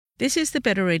This is the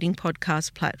Better Reading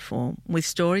Podcast platform with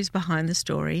stories behind the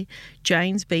story,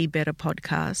 Jane's Be Better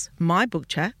podcast, my book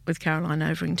chat with Caroline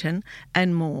Overington,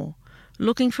 and more.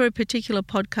 Looking for a particular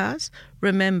podcast?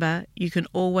 Remember, you can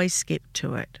always skip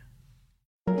to it.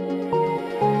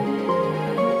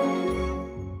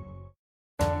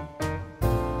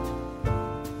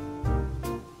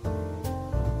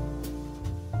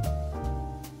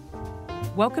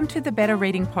 Welcome to the Better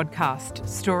Reading Podcast,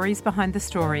 Stories Behind the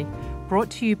Story, brought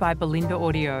to you by Belinda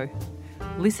Audio.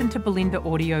 Listen to Belinda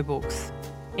audiobooks,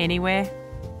 anywhere,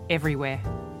 everywhere.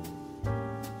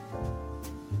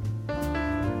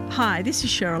 Hi, this is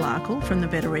Cheryl Arkle from the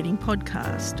Better Reading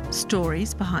Podcast,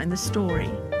 Stories Behind the Story.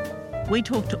 We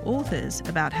talk to authors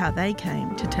about how they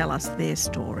came to tell us their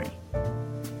story.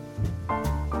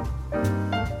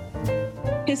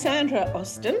 Cassandra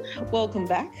Austin, welcome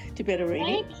back to Better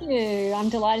Reading. Thank you. I'm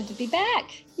delighted to be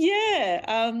back.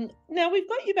 Yeah. Now, we've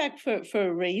got you back for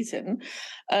a reason.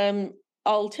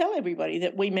 I'll tell everybody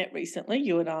that we met recently,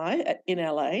 you and I, in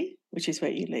LA, which is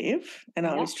where you live, and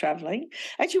I was travelling.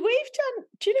 Actually,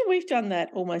 we've done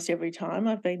that almost every time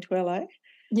I've been to LA.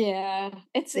 Yeah.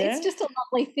 It's just a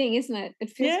lovely thing, isn't it? It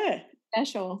feels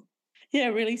special. Yeah,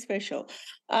 really special.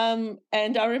 And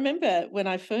I remember when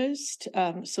I first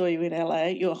saw you in LA,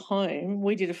 your home,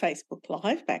 we did a Facebook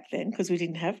Live back then because we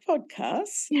didn't have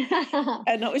podcasts.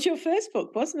 And that was your first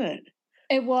book, wasn't it?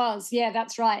 It was. Yeah,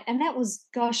 that's right. And that was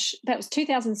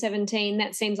 2017.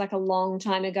 That seems like a long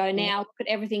time ago now. Look at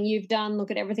everything you've done.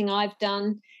 Look at everything I've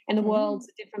done. And the world's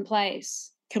a different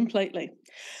place. Completely.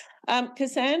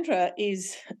 Cassandra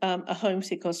is a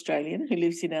homesick Australian who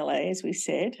lives in LA, as we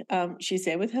said. She's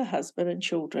there with her husband and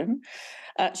children.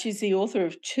 She's the author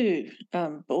of two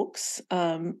books.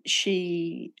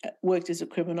 She worked as a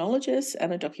criminologist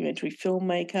and a documentary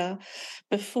filmmaker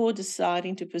before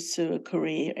deciding to pursue a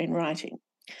career in writing.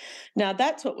 Now,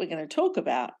 that's what we're going to talk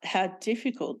about, how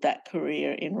difficult that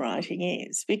career in writing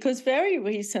is. Because very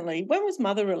recently, when was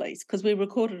Mother released? Because we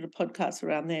recorded a podcast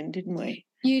around then, didn't we?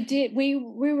 You did. We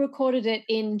recorded it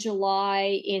in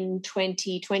July in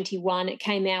 2021. It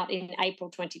came out in April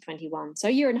 2021, so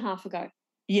a year and a half ago.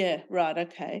 Yeah, right,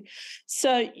 okay.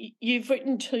 So you've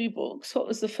written two books. What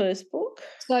was the first book?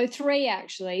 So three,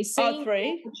 actually.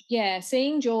 Three? George,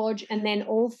 Seeing George, and then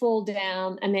All Fall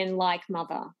Down, and then Like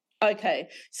Mother. Okay,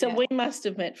 so we must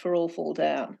have met for All Fall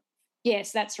Down.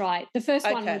 Yes, that's right. The first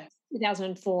one was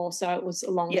 2004, so it was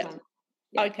a long time.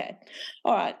 Yeah. Okay.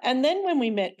 All right. And then when we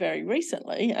met very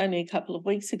recently, only a couple of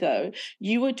weeks ago,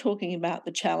 you were talking about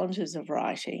the challenges of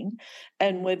writing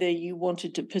and whether you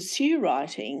wanted to pursue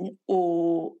writing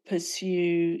or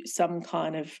pursue some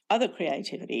kind of other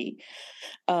creativity,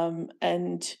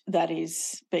 and that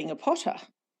is being a potter.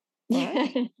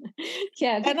 Right?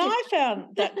 Yeah. And I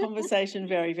found that conversation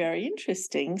very, very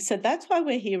interesting. So that's why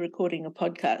we're here recording a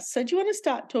podcast. So do you want to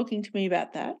start talking to me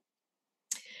about that?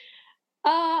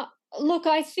 Look,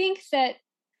 I think that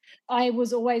I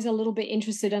was always a little bit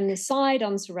interested on the side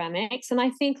on ceramics. And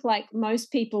I think like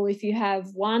most people, if you have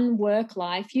one work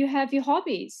life, you have your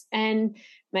hobbies. And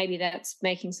maybe that's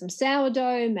making some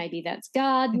sourdough, maybe that's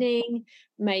gardening,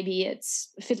 maybe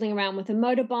it's fiddling around with a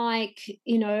motorbike,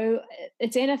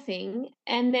 it's anything.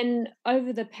 And then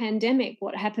over the pandemic,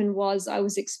 what happened was I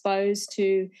was exposed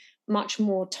to much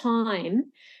more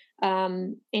time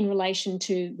in relation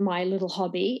to my little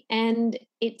hobby, and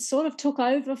it sort of took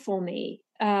over for me.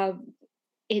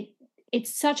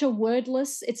 It's such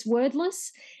it's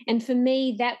wordless, and for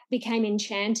me that became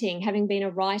enchanting, having been a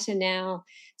writer now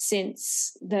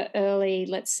since the early,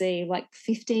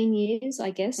 15 years,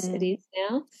 I guess it is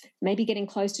now, maybe getting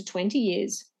close to 20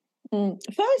 years.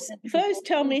 First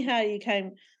tell me how you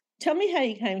came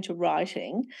to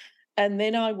writing, and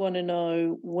then I want to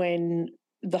know when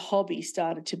the hobby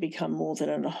started to become more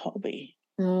than a hobby.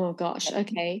 Oh, gosh.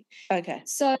 Okay.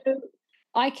 So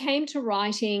I came to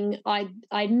writing.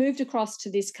 I'd moved across to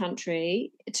this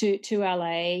country, to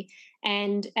LA,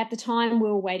 and at the time we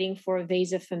were waiting for a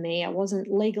visa for me. I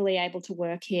wasn't legally able to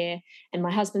work here, and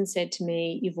my husband said to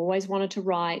me, "You've always wanted to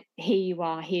write. Here you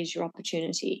are. Here's your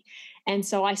opportunity." And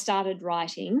so I started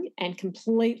writing and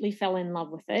completely fell in love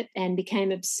with it and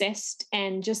became obsessed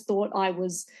and just thought I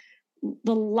was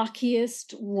the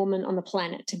luckiest woman on the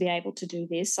planet to be able to do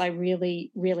this. I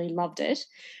really, really loved it.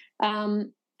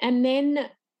 And then,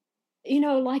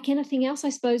 like anything else, I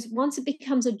suppose, once it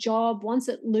becomes a job, once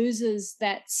it loses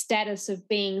that status of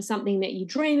being something that you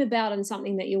dream about and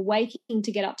something that you're waking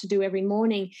to get up to do every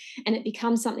morning, and it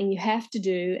becomes something you have to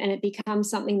do, and it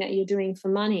becomes something that you're doing for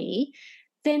money,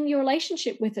 then your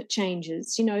relationship with it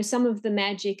changes. Some of the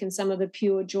magic and some of the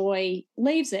pure joy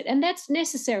leaves it, and that's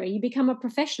necessary. You become a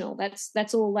professional.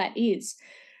 That's all that is.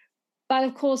 But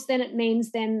of course, then it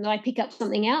means then I pick up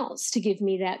something else to give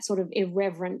me that sort of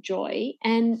irreverent joy,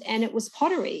 and it was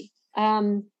pottery.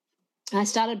 I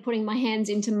started putting my hands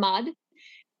into mud,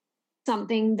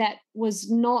 something that was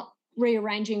not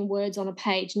rearranging words on a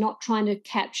page, not trying to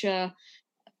capture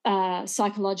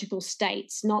psychological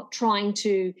states, not trying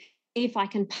to see if I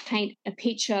can paint a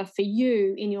picture for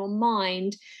you in your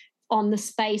mind on the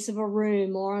space of a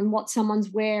room or on what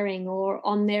someone's wearing or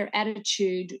on their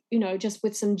attitude, just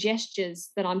with some gestures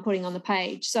that I'm putting on the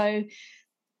page. So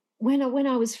when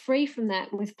I was free from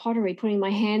that with pottery, putting my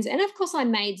hands, and of course I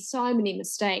made so many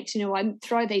mistakes. I'd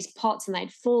throw these pots and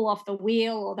they'd fall off the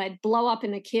wheel or they'd blow up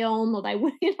in the kiln or they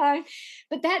would,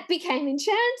 but that became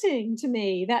enchanting to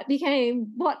me. That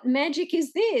became, what magic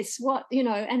is this?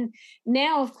 And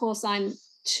now, of course, I'm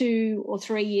 2 or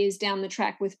 3 years down the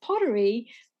track with pottery,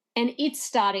 and it's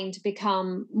starting to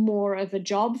become more of a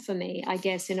job for me, I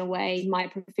guess, in a way. My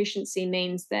proficiency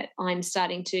means that I'm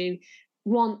starting to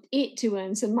want it to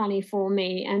earn some money for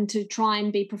me and to try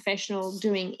and be professional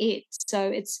doing it.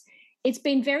 So it's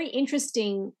been very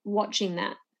interesting watching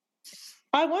that.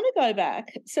 I want to go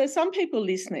back. So some people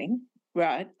listening,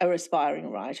 right, are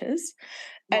aspiring writers.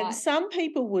 Right. And some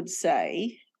people would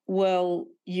say, well,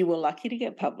 you were lucky to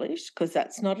get published, because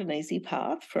that's not an easy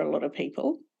path for a lot of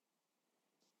people.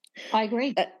 I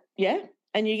agree. Yeah.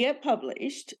 And you get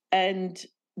published and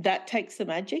that takes the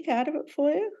magic out of it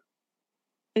for you?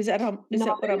 Is that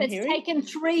what I'm hearing? It's taken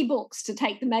 3 books to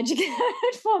take the magic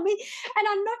out for me. And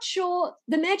I'm not sure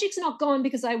the magic's not gone,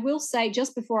 because I will say,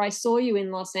 just before I saw you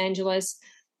in Los Angeles,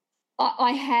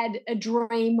 I had a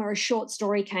dream where a short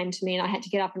story came to me and I had to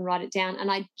get up and write it down.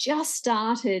 And I just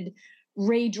started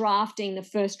redrafting the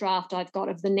first draft I've got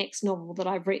of the next novel that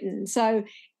I've written. So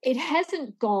it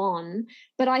hasn't gone,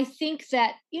 but I think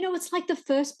that, it's like the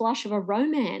first blush of a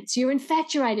romance. You're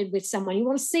infatuated with someone. You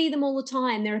want to see them all the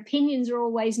time. Their opinions are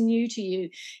always new to you.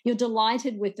 You're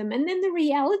delighted with them. And then the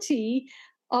reality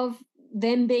of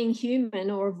them being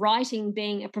human or of writing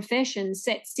being a profession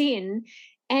sets in,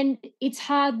 and it's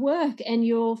hard work, and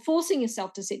you're forcing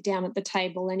yourself to sit down at the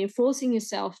table, and you're forcing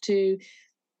yourself to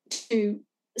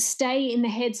stay in the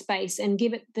headspace and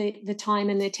give it the time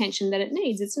and the attention that it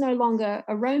needs. It's no longer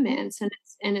a romance,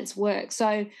 and it's work.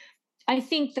 So I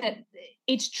think that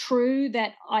it's true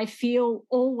that I feel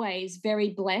always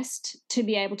very blessed to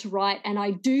be able to write, and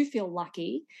I do feel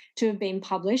lucky to have been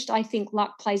published. I think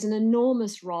luck plays an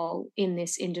enormous role in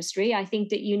this industry. I think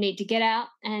that you need to get out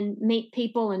and meet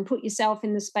people and put yourself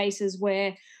in the spaces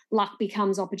where luck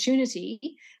becomes opportunity.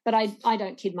 But I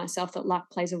don't kid myself that luck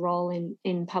plays a role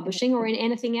in publishing or in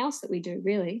anything else that we do,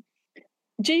 really.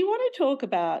 Do you want to talk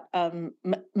about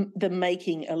the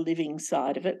making a living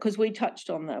side of it? Because we touched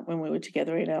on that when we were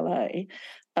together in LA.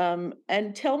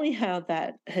 And tell me how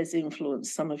that has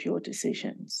influenced some of your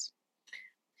decisions.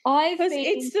 Because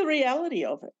it's the reality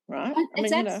of it, right?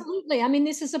 Absolutely. I mean,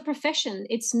 this is a profession.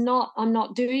 I'm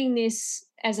not doing this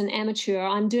as an amateur.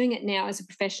 I'm doing it now as a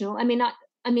professional. I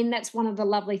mean, that's one of the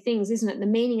lovely things, isn't it? The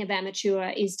meaning of amateur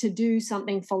is to do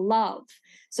something for love.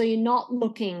 So you're not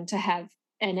looking to have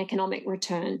an economic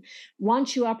return.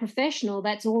 Once you are professional,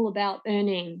 that's all about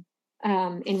earning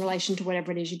in relation to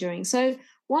whatever it is you're doing. So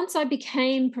once I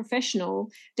became professional,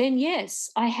 then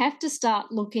yes, I have to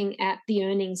start looking at the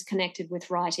earnings connected with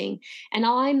writing. And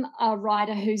I'm a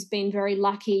writer who's been very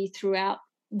lucky throughout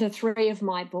the 3 of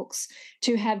my books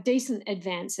to have decent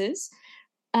advances.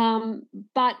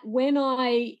 But when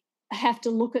I have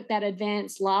to look at that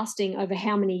advance lasting over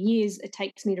how many years it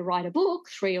takes me to write a book,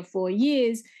 3 or 4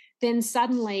 years, then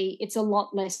suddenly it's a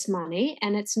lot less money,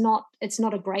 and it's not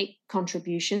a great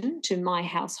contribution to my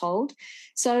household.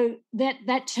 So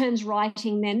that turns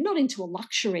writing then not into a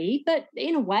luxury, but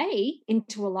in a way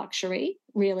into a luxury,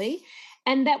 really.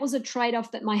 And that was a trade-off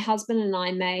that my husband and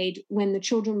I made when the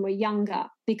children were younger,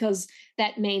 because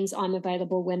that means I'm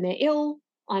available when they're ill.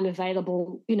 I'm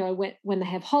available, when they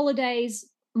have holidays.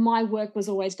 My work was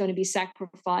always going to be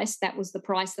sacrificed. That was the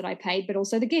price that I paid, but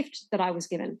also the gift that I was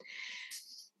given.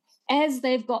 As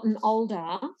they've gotten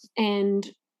older and,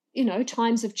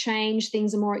 times have changed,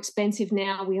 things are more expensive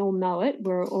now, we all know it.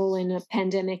 We're all in a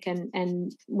pandemic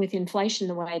and with inflation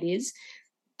the way it is,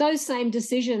 those same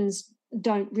decisions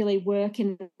don't really work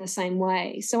in the same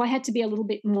way. So I had to be a little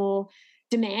bit more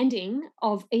demanding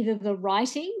of either the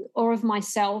writing or of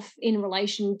myself in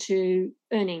relation to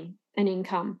earning an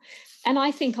income. And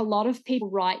I think a lot of people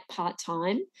write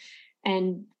part-time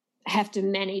and have to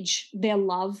manage their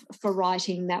love for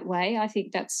writing that way. I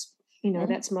think that's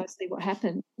mostly what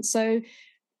happened. So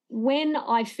when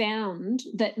I found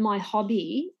that my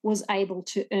hobby was able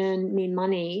to earn me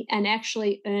money and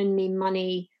actually earn me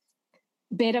money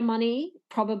better money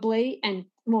probably and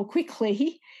more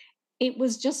quickly, it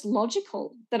was just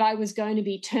logical that I was going to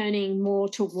be turning more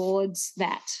towards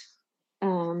that.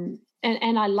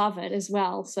 And I love it as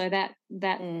well. So that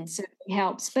certainly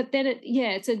helps. But then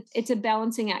it's a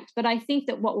balancing act. But I think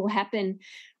that what will happen,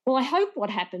 well, I hope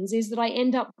what happens is that I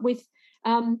end up with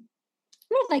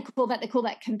what do they call that? They call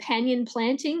that companion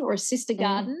planting or a sister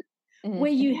garden,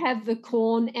 where you have the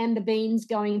corn and the beans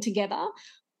going together.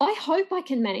 I hope I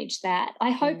can manage that.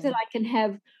 I hope that I can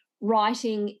have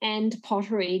writing and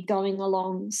pottery going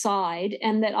alongside,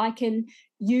 and that I can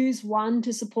use one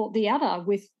to support the other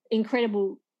with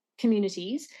incredible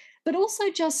communities, but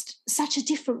also just such a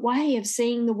different way of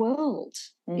seeing the world.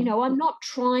 You know, I'm not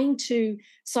trying to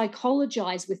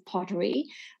psychologize with pottery,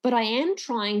 but I am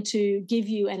trying to give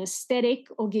you an aesthetic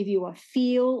or give you a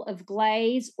feel of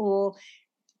glaze or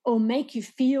make you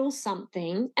feel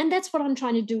something. And that's what I'm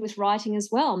trying to do with writing as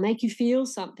well, make you feel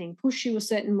something, push you a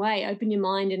certain way, open your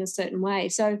mind in a certain way.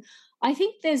 So I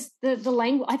think there's the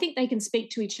language, I think they can speak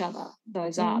to each other,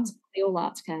 those arts, all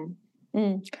arts can.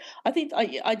 I think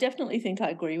I definitely think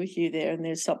I agree with you there, and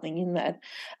there's something in that.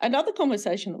 Another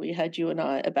conversation that we had, you and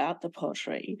I, about the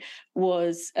pottery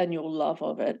was, and your love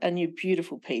of it, and your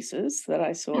beautiful pieces that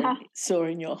I saw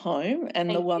in your home, and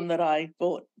Thank the one you. That I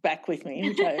brought back with me,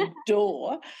 which I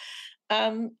adore.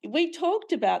 We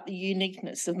talked about the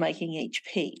uniqueness of making each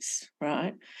piece,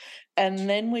 right? And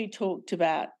then we talked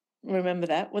about, remember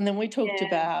that? And then we talked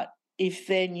about if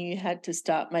then you had to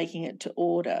start making it to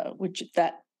order, which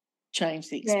that change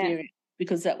the experience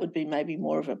because that would be maybe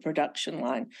more of a production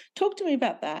line. Talk to me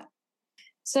about that.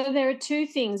 So there are two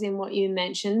things in what you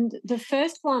mentioned. The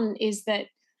first one is that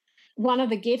one of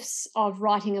the gifts of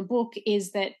writing a book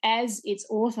is that as its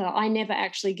author, I never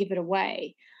actually give it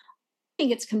away. I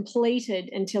think it's completed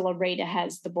until a reader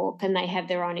has the book and they have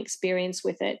their own experience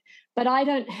with it. But I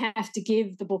don't have to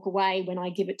give the book away when I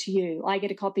give it to you. I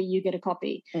get a copy, you get a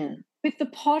copy. With the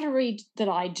pottery that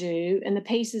I do and the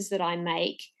pieces that I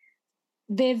make,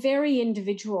 they're very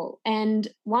individual, and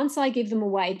once I give them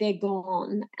away, they're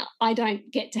gone. I don't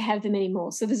get to have them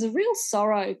anymore. So there's a real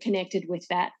sorrow connected with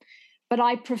that. But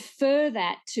I prefer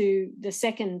that to the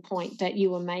second point that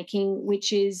you were making,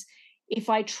 which is if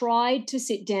I tried to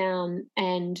sit down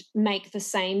and make the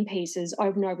same pieces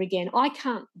over and over again, I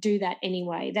can't do that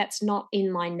anyway. That's not in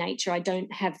my nature. I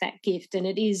don't have that gift, and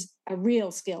it is a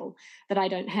real skill that I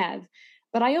don't have.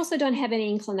 But I also don't have any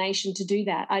inclination to do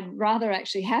that. I'd rather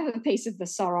actually have a piece of the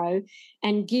sorrow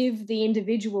and give the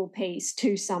individual piece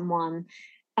to someone.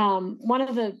 One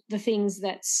of the things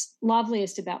that's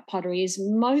loveliest about pottery is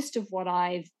most of what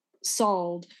I've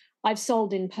sold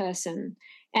in person,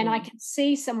 and I can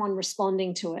see someone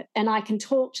responding to it, and I can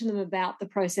talk to them about the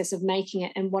process of making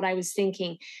it and what I was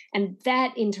thinking, and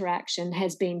that interaction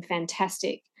has been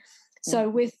fantastic. So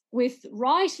with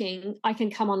writing, I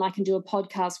can come on, I can do a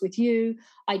podcast with you.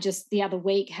 I just the other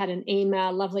week had an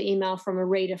lovely email from a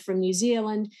reader from New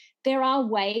Zealand. There are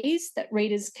ways that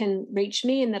readers can reach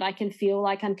me and that I can feel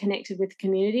like I'm connected with the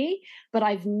community, but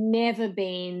I've never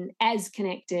been as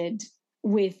connected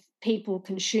with people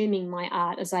consuming my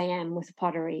art as I am with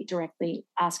pottery directly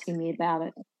asking me about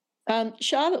it.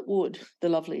 Charlotte Wood, the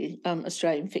lovely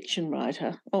Australian fiction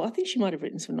writer, I think she might have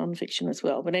written some non-fiction as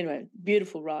well, but anyway,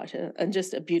 beautiful writer and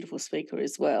just a beautiful speaker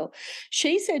as well.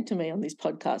 She said to me on this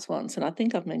podcast once, and I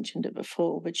think I've mentioned it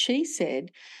before, but she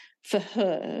said for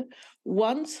her,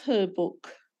 once her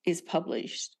book is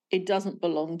published, it doesn't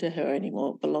belong to her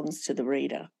anymore, it belongs to the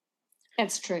reader.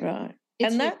 That's true. Right.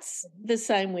 And that's the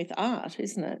same with art,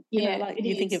 isn't it? Yeah, you know, like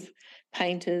you think of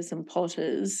painters and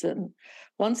potters, and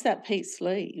once that piece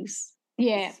leaves.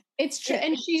 Yeah, it's true.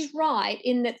 And she's right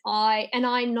in that I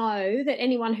know that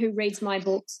anyone who reads my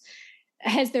books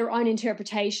has their own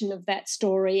interpretation of that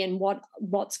story and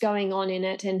what's going on in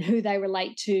it and who they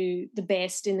relate to the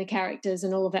best in the characters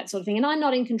and all of that sort of thing. And I'm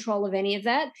not in control of any of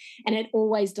that. And it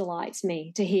always delights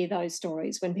me to hear those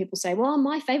stories when people say, well,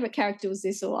 my favourite character was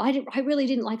this, or I really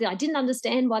didn't like that. I didn't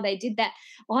understand why they did that.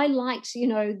 I liked,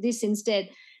 this instead.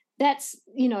 That's,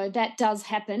 that does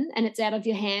happen and it's out of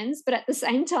your hands. But at the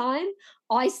same time,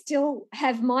 I still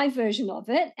have my version of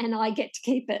it and I get to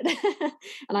keep it.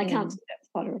 And I can't do that with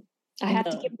pottery. I have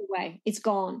to give it away. It's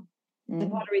gone. The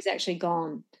pottery's actually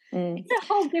gone. It's a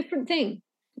whole different thing.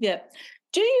 Yeah.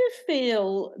 Do you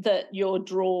feel that you're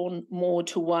drawn more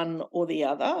to one or the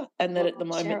other and that at the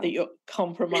moment Cheryl. That you're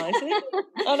compromising?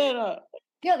 I don't know.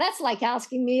 Yeah, that's like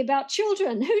asking me about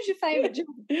children. Who's your favourite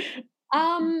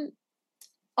children?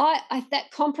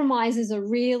 That compromise is a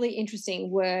really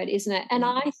interesting word, isn't it? And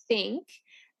I think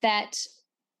that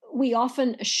we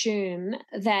often assume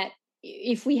that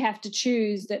if we have to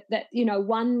choose that you know,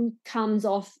 one comes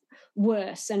off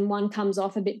worse and one comes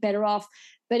off a bit better off.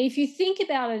 But if you think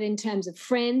about it in terms of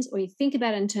friends, or you think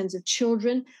about it in terms of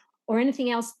children or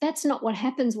anything else, that's not what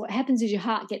happens. What happens is your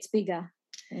heart gets bigger.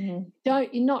 Mm-hmm.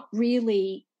 You're not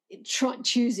really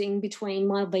choosing between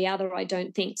one or the other, I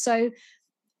don't think. So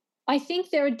I think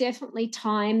there are definitely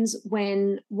times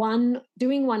when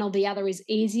doing one or the other is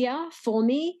easier for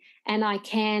me, and I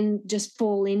can just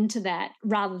fall into that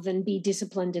rather than be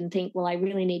disciplined and think, well, I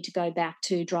really need to go back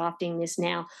to drafting this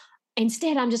now.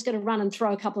 Instead, I'm just going to run and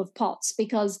throw a couple of pots,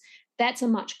 because that's a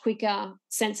much quicker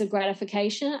sense of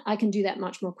gratification. I can do that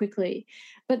much more quickly.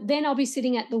 But then I'll be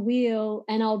sitting at the wheel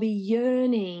and I'll be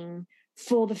yearning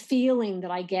for the feeling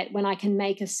that I get when I can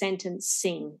make a sentence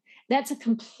sing. That's a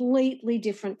completely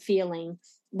different feeling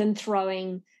than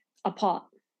throwing a pot.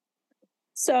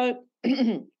 So,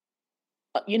 you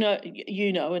know,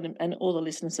 and all the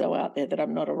listeners are out there that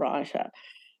I'm not a writer,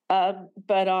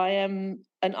 but I am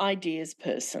an ideas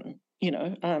person, you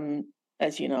know,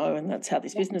 as you know, and that's how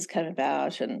this business came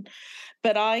about.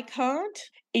 But I can't,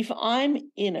 if I'm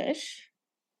in it,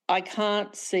 I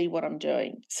can't see what I'm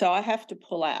doing. So I have to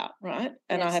pull out, right?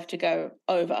 And Yes. I have to go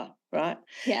over, right?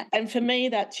 Yeah. And for me,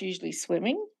 that's usually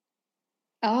swimming.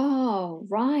 Oh,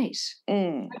 right.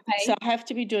 Okay. So I have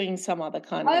to be doing some other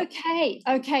kind of...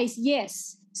 Okay,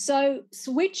 yes. So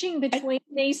switching between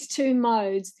these two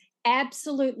modes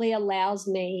absolutely allows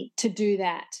me to do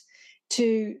that,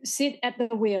 to sit at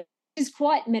the wheel. Is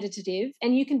quite meditative,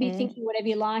 and you can be thinking whatever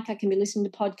you like. I can be listening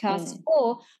to podcasts,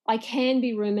 or I can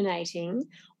be ruminating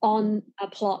on a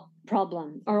plot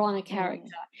problem or on a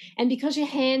character. And because your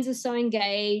hands are so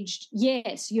engaged,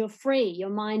 yes, you're free.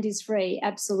 Your mind is free.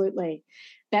 Absolutely.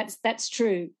 That's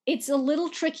true. It's a little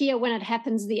trickier when it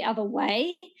happens the other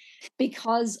way,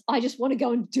 because I just want to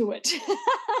go and do it.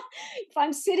 If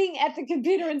I'm sitting at the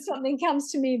computer and something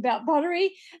comes to me about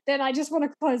pottery, then I just want to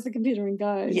close the computer and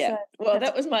go. Yeah. So well,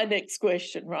 that was my next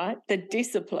question, right? The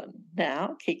discipline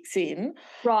now kicks in.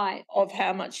 Right. Of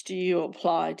how much do you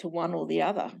apply to one or the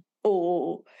other?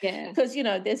 Or because, you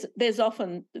know, there's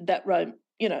often that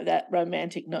that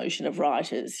romantic notion of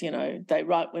writers, you know, they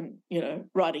write when, you know,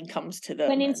 writing comes to them.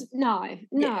 When it's no,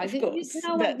 of course. You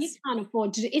know what, you can't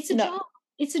afford to do. It's a job.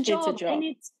 It's a job.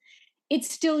 And it's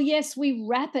still, yes, we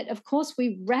wrap it. Of course,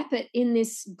 we wrap it in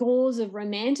this gauze of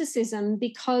romanticism,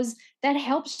 because that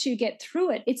helps you get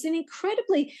through it. It's an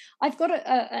incredibly... I've got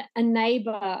a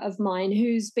neighbour of mine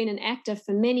who's been an actor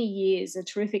for many years, a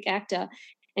terrific actor,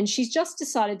 and she's just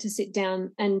decided to sit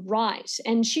down and write.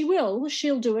 And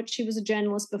she'll do it. She was a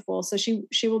journalist before, so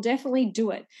she will definitely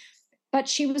do it. But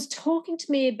she was talking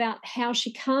to me about how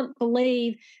she can't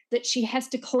believe that she has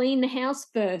to clean the house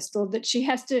first, or that she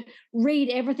has to read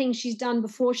everything she's done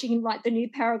before she can write the new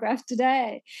paragraph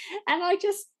today. And I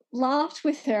just laughed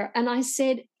with her, and I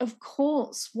said, of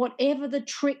course, whatever the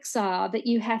tricks are that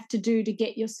you have to do to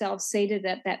get yourself seated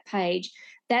at that page,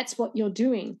 that's what you're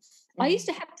doing. I used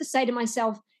to have to say to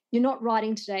myself, you're not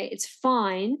writing today. It's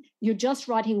fine. You're just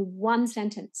writing one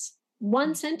sentence.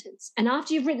 One sentence. And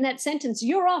after you've written that sentence,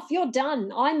 you're off, you're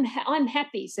done. I'm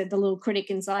happy, said the little critic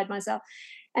inside myself.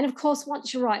 And of course,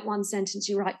 once you write one sentence,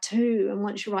 you write two. And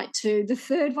once you write two, the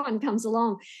third one comes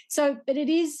along. So, but it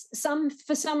is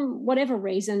for some whatever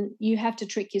reason, you have to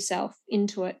trick yourself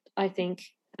into it, I think.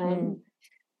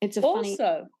 It's a funny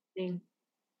thing.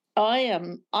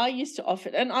 I used to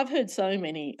often, and I've heard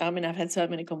I've had so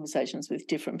many conversations with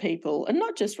different people, and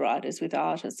not just writers, with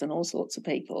artists and all sorts of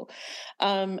people.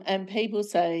 And people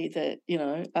say that, you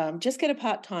know, just get a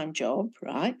part-time job,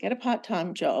 right? Get a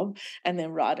part-time job and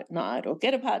then write at night, or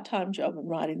get a part-time job and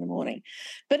write in the morning.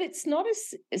 But it's not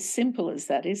as simple as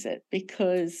that, is it?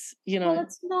 Because, you know... Well,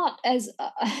 it's not as...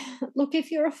 look,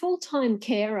 if you're a full-time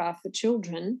carer for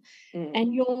children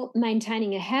and you're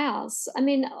maintaining a house, I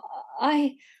mean,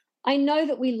 I know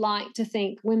that we like to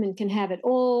think women can have it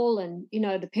all, and, you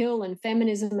know, the pill and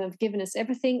feminism have given us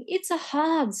everything. It's a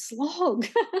hard slog.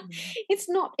 It's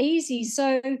not easy.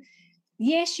 So,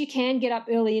 yes, you can get up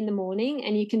early in the morning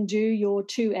and you can do your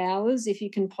 2 hours if you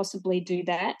can possibly do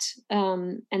that,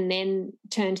 and then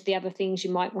turn to the other things you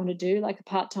might want to do, like a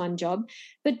part-time job.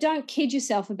 But don't kid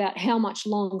yourself about how much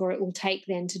longer it will take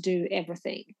then to do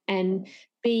everything, and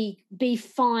be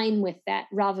fine with that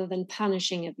rather than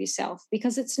punishing of yourself,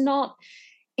 because it's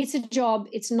a job.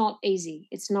 It's not easy.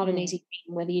 It's not an easy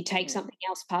thing, whether you take something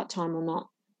else part-time or not.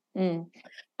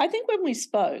 I think when we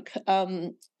spoke,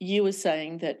 you were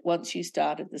saying that once you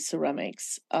started the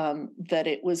ceramics, that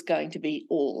it was going to be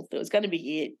there was going to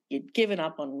be it. You'd given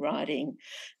up on writing.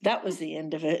 That was the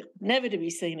end of it, never to be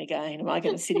seen again. Am I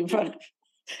going to sit in front of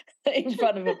in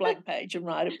front of a blank page and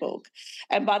write a book.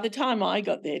 And by the time I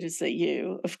got there to see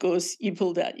you, of course, you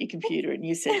pulled out your computer and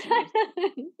you said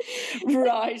you were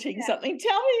writing something.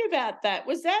 Tell me about that.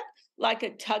 Was that like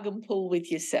a tug and pull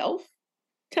with yourself?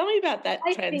 Tell me about that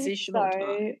transitional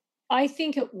time. I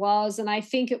think it was, and I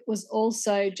think it was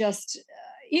also just,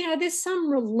 there's some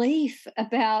relief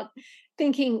about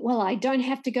thinking, well, I don't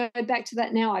have to go back to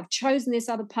that now. I've chosen this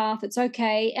other path. It's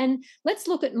okay. And let's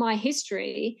look at my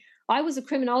history. I was a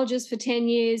criminologist for 10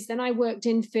 years. Then I worked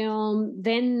in film,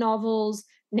 then novels.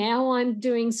 Now I'm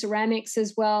doing ceramics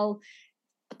as well.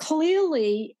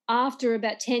 Clearly, after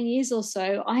about 10 years or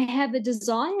so, I have a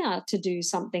desire to do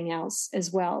something else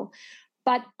as well.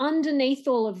 But underneath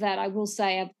all of that, I will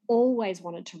say I've always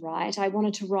wanted to write. I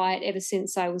wanted to write ever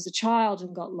since I was a child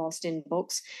and got lost in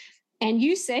books. And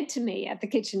you said to me at the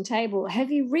kitchen table,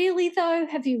 have you really, though?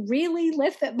 Have you really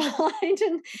left that behind?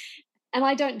 And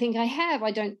I don't think I have.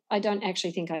 I don't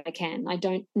actually think I can. I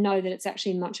don't know that it's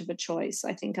actually much of a choice.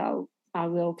 I think I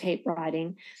will keep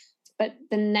writing. But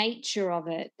the nature of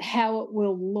it, how it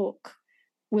will look,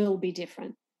 will be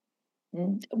different.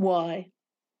 Why?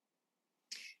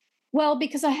 Well,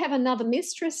 because I have another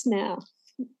mistress now.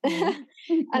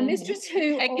 A mistress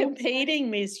who... A competing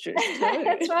mistress too.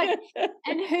 That's right.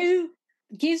 And who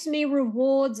gives me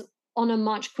rewards on a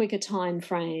much quicker time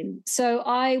frame. So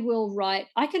I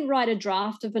can write a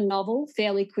draft of a novel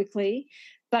fairly quickly,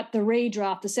 but the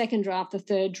redraft, the second draft, the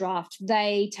third draft,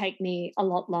 they take me a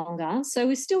lot longer. So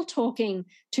we're still talking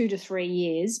 2 to 3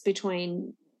 years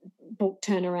between book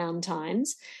turnaround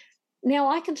times. Now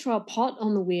I can throw a pot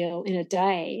on the wheel in a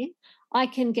day. I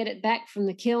can get it back from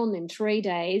the kiln in 3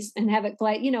 days and have it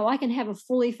I can have a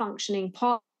fully functioning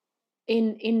pot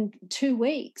in 2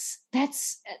 weeks.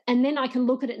 And then I can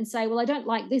look at it and say, well, I don't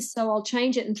like this, so I'll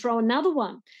change it and throw another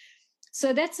one.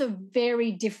 So that's a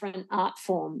very different art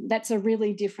form. That's a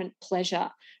really different pleasure.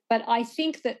 But I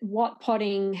think that what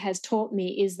potting has taught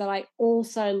me is that I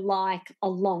also like a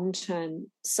long-term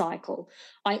cycle.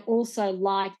 I also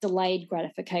like delayed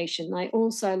gratification. I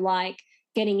also like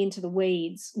getting into the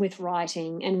weeds with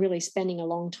writing and really spending a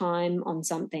long time on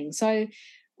something. So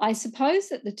I suppose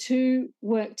that the two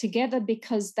work together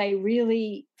because they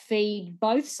really feed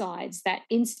both sides, that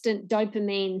instant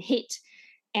dopamine hit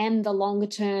and the longer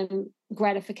term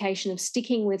gratification of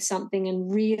sticking with something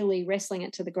and really wrestling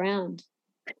it to the ground.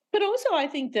 But also I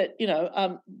think that,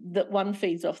 that one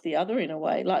feeds off the other in a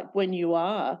way, like when you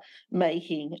are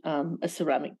making a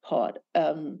ceramic pot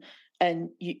and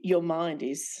your mind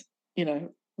is,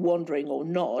 wandering or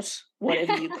not,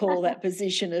 whatever you call that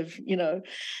position of,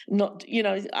 not,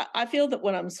 I feel that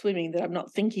when I'm swimming that I'm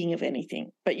not thinking of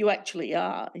anything, but you actually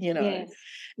are, Yes.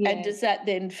 And does that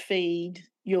then feed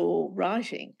your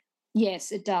writing?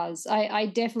 Yes, it does. I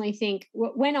definitely think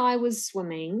when I was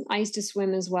swimming, I used to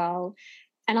swim as well,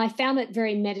 and I found it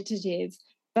very meditative,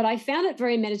 but I found it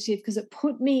very meditative because it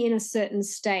put me in a certain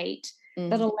state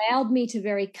that allowed me to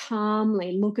very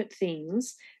calmly look at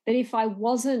things that if I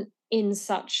wasn't in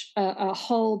such a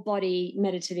whole body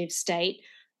meditative state,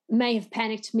 may have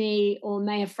panicked me or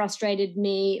may have frustrated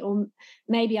me, or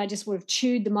maybe I just would have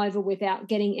chewed them over without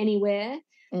getting anywhere.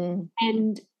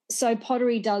 And so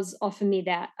pottery does offer me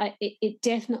that. It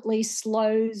definitely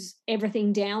slows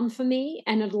everything down for me,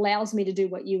 and it allows me to do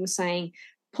what you were saying,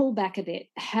 pull back a bit,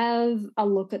 have a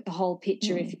look at the whole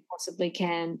picture if you possibly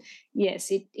can.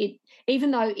 Yes, it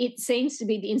even though it seems to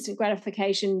be the instant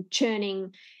gratification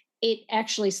churning, it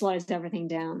actually slows everything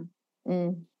down.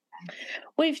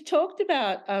 We've talked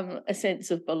about a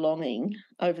sense of belonging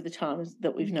over the times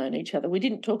that we've known each other. We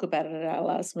didn't talk about it at our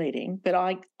last meeting, but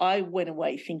I went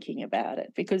away thinking about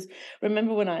it because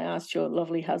remember when I asked your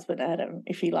lovely husband, Adam,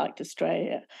 if he liked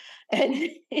Australia, and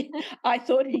I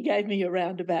thought he gave me a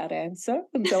roundabout answer,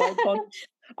 and so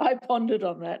I pondered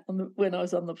on that when I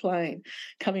was on the plane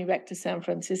coming back to San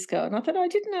Francisco, and I thought I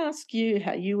didn't ask you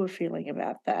how you were feeling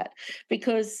about that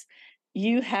because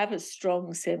you have a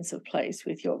strong sense of place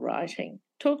with your writing.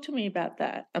 Talk to me about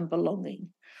that and belonging.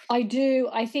 I do.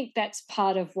 I think that's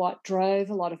part of what drove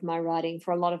a lot of my writing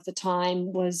for a lot of the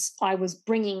time was I was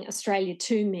bringing Australia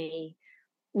to me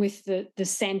with the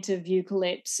scent of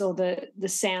eucalypts or the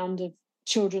sound of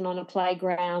children on a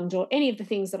playground or any of the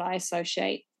things that I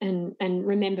associate and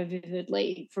remember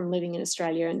vividly from living in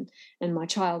Australia and my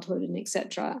childhood and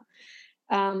etc.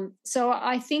 So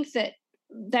I think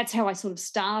that's how I sort of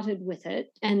started with it,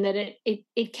 and that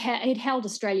it held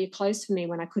Australia close for me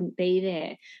when I couldn't be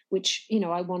there, which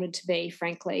I wanted to be,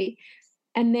 frankly.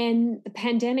 And then the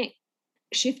pandemic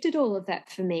shifted all of that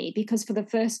for me because for the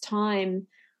first time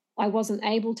I wasn't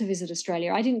able to visit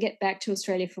Australia. I didn't get back to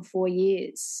Australia for 4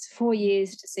 years. 4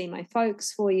 years to see my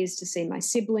folks, 4 years to see my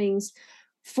siblings,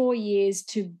 4 years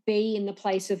to be in the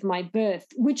place of my birth,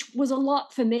 which was a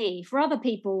lot for me. For other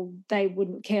people, they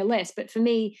wouldn't care less, but for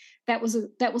me, that was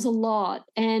a lot,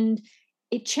 and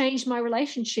it changed my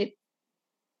relationship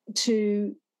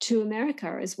to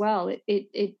America as well.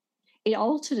 It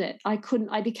altered it.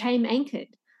 I became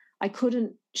anchored. I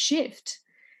couldn't shift.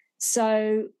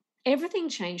 So everything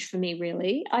changed for me,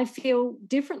 really. I feel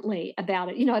differently about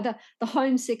it. You know, the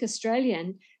homesick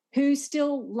Australian who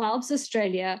still loves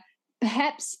Australia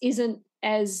perhaps isn't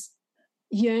as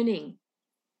yearning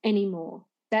anymore.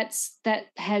 That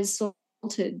has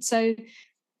altered. So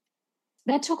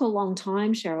that took a long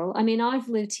time, Cheryl. I mean, I've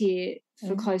lived here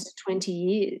for close to 20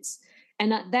 years,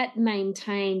 and that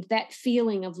maintained, that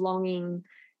feeling of longing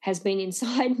has been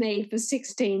inside me for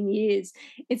 16 years.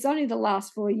 It's only the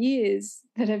last 4 years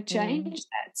that have changed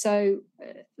that. So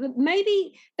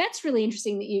maybe that's really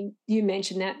interesting that you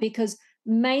mentioned that, because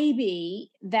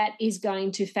maybe that is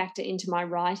going to factor into my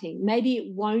writing. Maybe it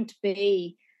won't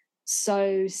be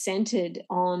so centered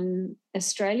on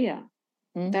Australia.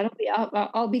 That'll be.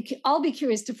 I'll be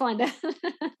curious to find out.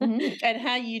 And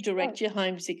how you direct your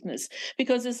homesickness,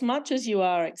 because as much as you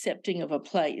are accepting of a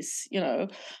place, you know,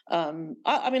 I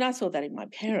mean, I saw that in my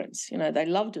parents. You know, they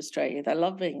loved Australia, they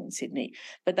loved being in Sydney,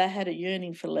 but they had a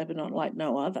yearning for Lebanon like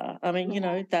no other. I mean, you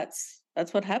know, that's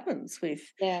what happens with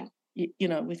you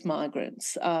know, with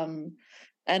migrants. And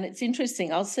it's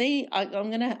interesting. I'll see.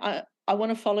 I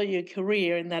want to follow your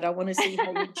career in that. I want to see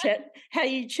how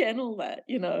you channel that,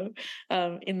 you know,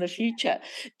 in the future.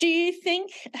 Do you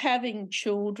think having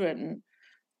children,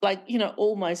 like, you know,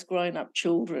 almost grown-up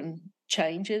children,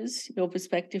 changes your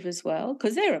perspective as well?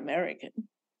 Because they're American.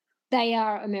 They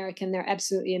are American. They're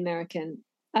absolutely American.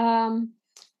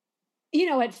 You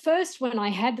know, at first when I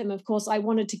had them, of course, I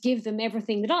wanted to give them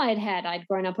everything that I had had. I'd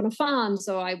grown up on a farm,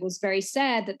 so I was very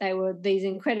sad that they were these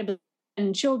incredible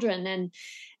children,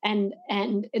 and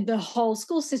the whole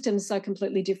school system is so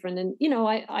completely different. And, you know,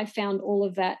 I found all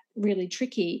of that really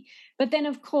tricky. But then,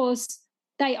 of course,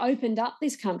 they opened up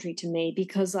this country to me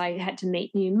because I had to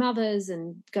meet new mothers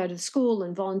and go to school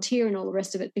and volunteer and all the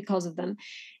rest of it because of them.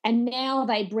 And now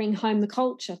they bring home the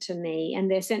culture to me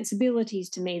and their sensibilities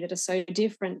to me that are so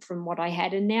different from what I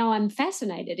had. And now I'm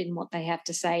fascinated in what they have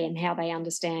to say and how they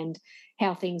understand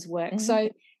how things work.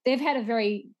 So they've had a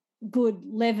very good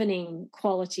leavening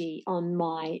quality on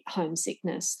my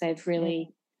homesickness. They've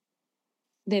really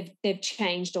they've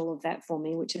changed all of that for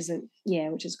me, which is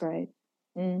great.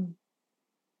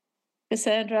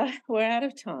 Cassandra, we're out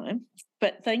of time,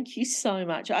 but thank you so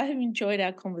much. I have enjoyed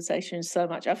our conversation so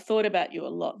much. I've thought about you a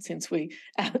lot since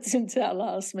our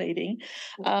last meeting,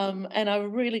 and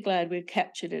I'm really glad we've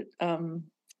captured it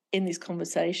in this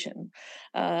conversation.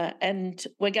 And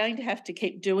we're going to have to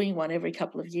keep doing one every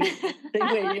couple of years to see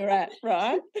where you're at,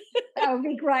 right? That would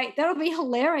be great. That would be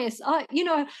hilarious. I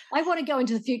want to go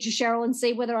into the future, Cheryl, and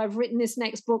see whether I've written this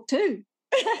next book too.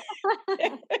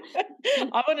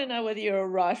 I want to know whether you're a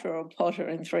writer or a potter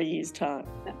in 3 years' time.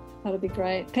 That would be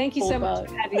great. Thank you so much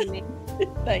for having me.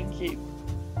 Thank you.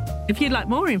 If you'd like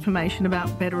more information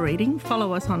about Better Reading,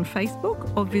 follow us on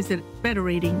Facebook or visit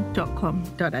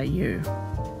betterreading.com.au.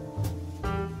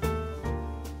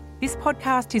 This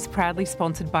podcast is proudly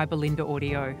sponsored by Belinda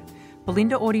Audio.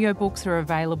 Belinda audiobooks are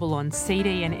available on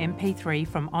CD and MP3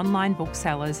 from online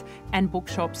booksellers and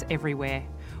bookshops everywhere,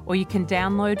 or you can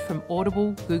download from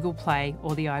Audible, Google Play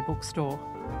or the iBook Store.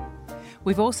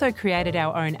 We've also created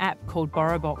our own app called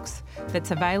BorrowBox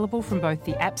that's available from both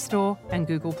the App Store and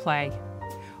Google Play.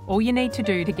 All you need to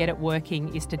do to get it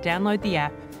working is to download the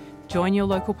app, join your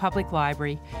local public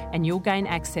library, and you'll gain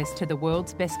access to the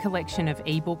world's best collection of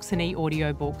ebooks and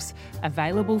e-audiobooks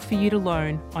available for you to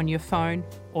loan on your phone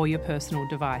or your personal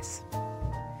device.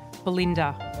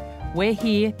 Belinda, we're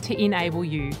here to enable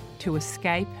you to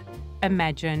escape,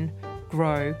 imagine,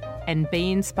 grow, and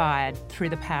be inspired through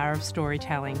the power of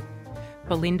storytelling.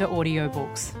 Belinda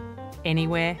Audiobooks.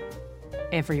 Anywhere,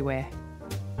 everywhere.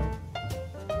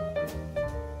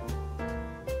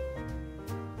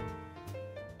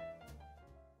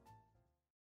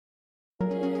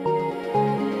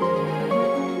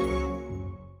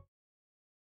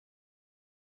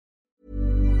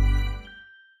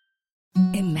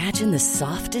 Imagine the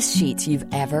softest sheets you've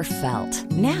ever felt.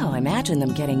 Now imagine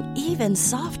them getting even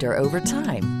softer over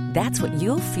time. That's what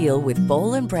you'll feel with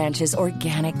Boll & Branch's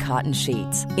organic cotton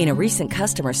sheets. In a recent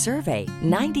customer survey,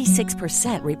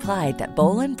 96% replied that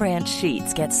Boll & Branch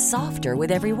sheets get softer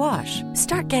with every wash.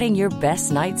 Start getting your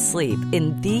best night's sleep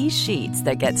in these sheets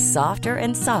that get softer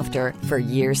and softer for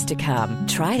years to come.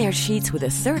 Try their sheets with a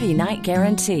 30-night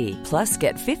guarantee. Plus,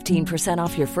 get 15%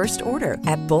 off your first order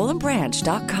at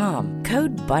bollandbranch.com.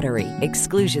 Code BUTTERY.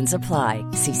 Exclusions apply.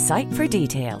 See site for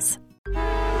details.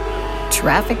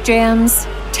 Traffic jams,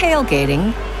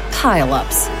 tailgating,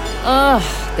 pile-ups.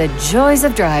 Ugh, the joys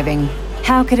of driving.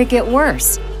 How could it get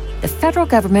worse? The federal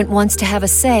government wants to have a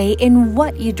say in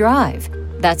what you drive.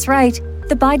 That's right.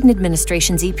 The Biden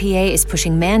administration's EPA is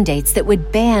pushing mandates that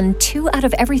would ban 2 out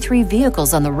of every 3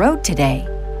 vehicles on the road today.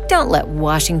 Don't let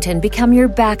Washington become your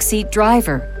backseat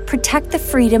driver. Protect the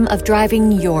freedom of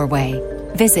driving your way.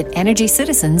 Visit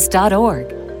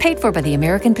EnergyCitizens.org. Paid for by the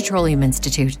American Petroleum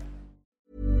Institute.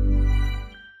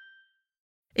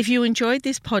 If you enjoyed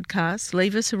this podcast,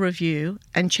 leave us a review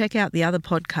and check out the other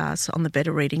podcasts on the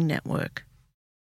Better Reading Network.